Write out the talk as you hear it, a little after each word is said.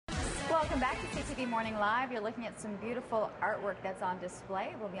Welcome back to CTV Morning Live. You're looking at some beautiful artwork that's on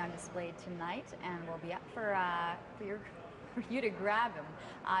display. Will be on display tonight, and will be up for you to grab them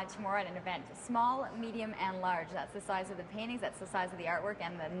tomorrow at an event. Small, medium, and large. That's the size of the paintings. That's the size of the artwork,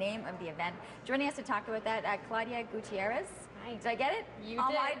 and the name of the event. Joining us to talk about that, Claudia Gutierrez. Hi. Did I get it? You did.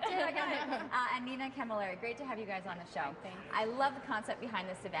 I did. I got it. And Nina Camilleri. Great to have you guys on the show. Thanks. I love the concept behind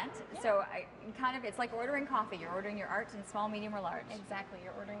this event. Yeah. So it's like ordering coffee. You're ordering your art in small, medium, or large. Exactly.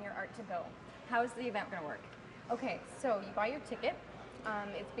 You're ordering your art to go. How is the event going to work? Okay, so you buy your ticket.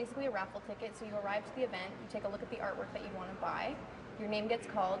 It's basically a raffle ticket. So you arrive to the event, you take a look at the artwork that you want to buy. Your name gets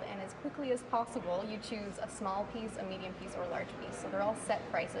called, and as quickly as possible, you choose a small piece, a medium piece, or a large piece. So they're all set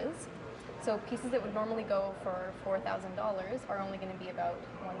prices. So pieces that would normally go for $4,000 are only going to be about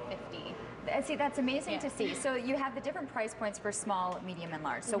 $150. See, that's amazing to see. So you have the different price points for small, medium, and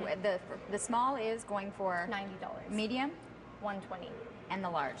large. So the small is going for $90. medium, $120. and the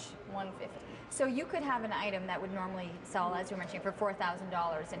large, $150. So you could have an item that would normally sell, as you were mentioning, for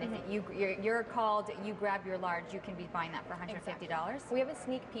 $4,000, and if you're called, you grab your large, you can be buying that for $150. Exactly. We have a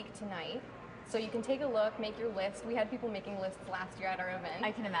sneak peek tonight. So you can take a look, make your list. We had people making lists last year at our event.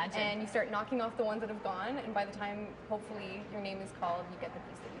 I can imagine. And you start knocking off the ones that have gone, and by the time, hopefully, your name is called, you get the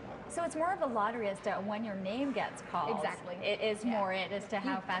piece that you want. So it's more of a lottery as to when your name gets called. Exactly. It is more as to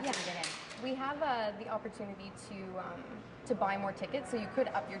how fast you get in. We have the opportunity to buy more tickets, so you could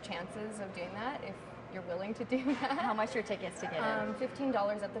up your chances of doing that if you're willing to do that. How much are tickets to get in?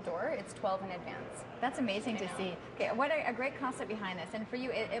 $15 at the door. It's $12 in advance. That's amazing to see. Okay, what a great concept behind this. And for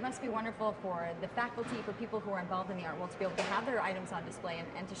you, it must be wonderful for the faculty, for people who are involved in the art world, to be able to have their items on display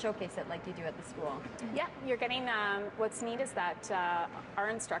and to showcase it like you do at the school. Yeah, you're getting, what's neat is that our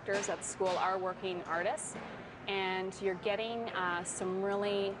instructors at the school are working artists, and you're getting some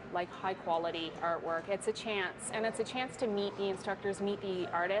really high quality artwork. It's a chance, and it's a chance to meet the instructors, meet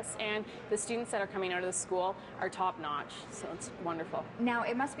the artists, and the students that are coming out of the school are top notch. So it's wonderful. Now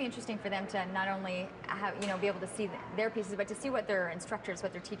it must be interesting for them to not only have be able to see their pieces, but to see what their instructors,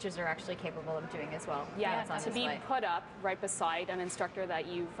 what their teachers are actually capable of doing as well. Yeah, to be put up right beside an instructor that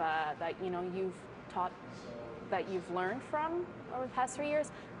you've taught, that you've learned from over the past 3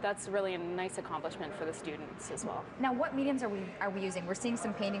 years, that's really a nice accomplishment for the students as well. Now, what mediums are we using? We're seeing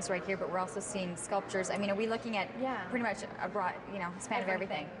some paintings right here, but we're also seeing sculptures. I mean, are we looking at pretty much a broad, span of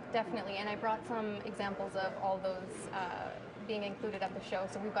everything? Definitely, and I brought some examples of all those being included at the show.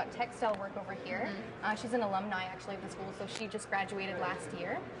 So we've got textile work over here. She's an alumni actually of the school, so she just graduated last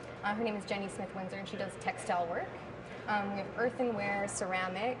year. Her name is Jenny Smith-Windsor, and she does textile work. We have earthenware,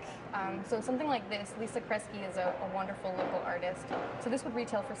 ceramic. So something like this, Lisa Kresge is a wonderful local artist. So this would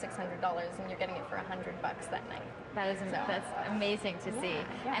retail for $600, and you're getting it for $100 that night. That's amazing to see.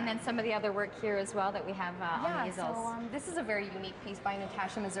 Yeah. And then some of the other work here as well that we have on the easels. So this is a very unique piece by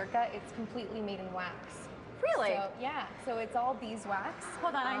Natasha Mazurka. It's completely made in wax. Really? So it's all beeswax.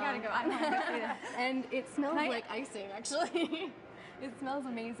 Hold on, I gotta go. I want to go see that. And it smells like icing, actually. It smells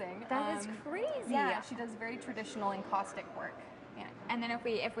amazing. That is crazy. Yeah, she does very traditional encaustic work. Yeah. And then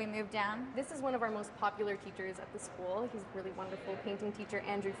if we move down, this is one of our most popular teachers at the school. He's a really wonderful painting teacher,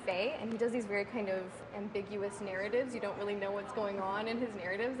 Andrew Fay, and he does these very kind of ambiguous narratives. You don't really know what's going on in his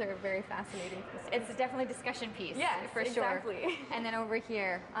narratives. They're very fascinating pieces. It's definitely a discussion piece. Yeah, for exactly. sure. And then over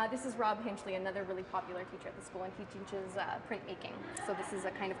here, this is Rob Hinchley, another really popular teacher at the school, and he teaches printmaking. So this is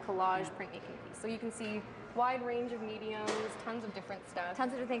a kind of collage printmaking piece. So you can see wide range of mediums, tons of different stuff.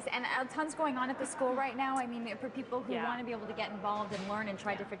 Tons of different things, and tons going on at the school right now. I mean, for people who want to be able to get involved and learn and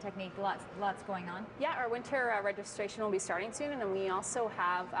try different techniques, lots going on. Yeah, our winter registration will be starting soon, and then we also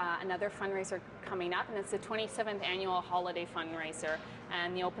have another fundraiser coming up, and it's the 27th annual holiday fundraiser,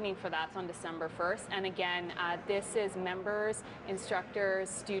 and the opening for that's on December 1st. And again, this is members, instructors,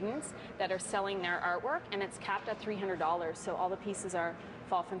 students that are selling their artwork, and it's capped at $300, so all the pieces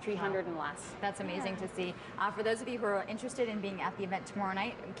fall from $300 and less. That's amazing to see. For those of you who are interested in being at the event tomorrow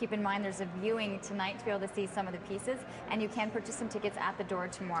night, keep in mind there's a viewing tonight to be able to see some of the pieces, and you can purchase some tickets at the door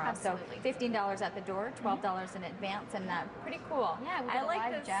tomorrow. Absolutely. So $15 at the door, $12 in advance, and pretty cool. Yeah, we have a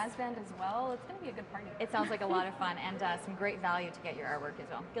live jazz band as well. It's going to be a good party. It sounds like a lot of fun, and some great value to get your artwork as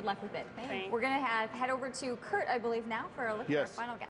well. Good luck with it. Thanks. We're going to head over to Kurt, I believe, now for a look at our final guest.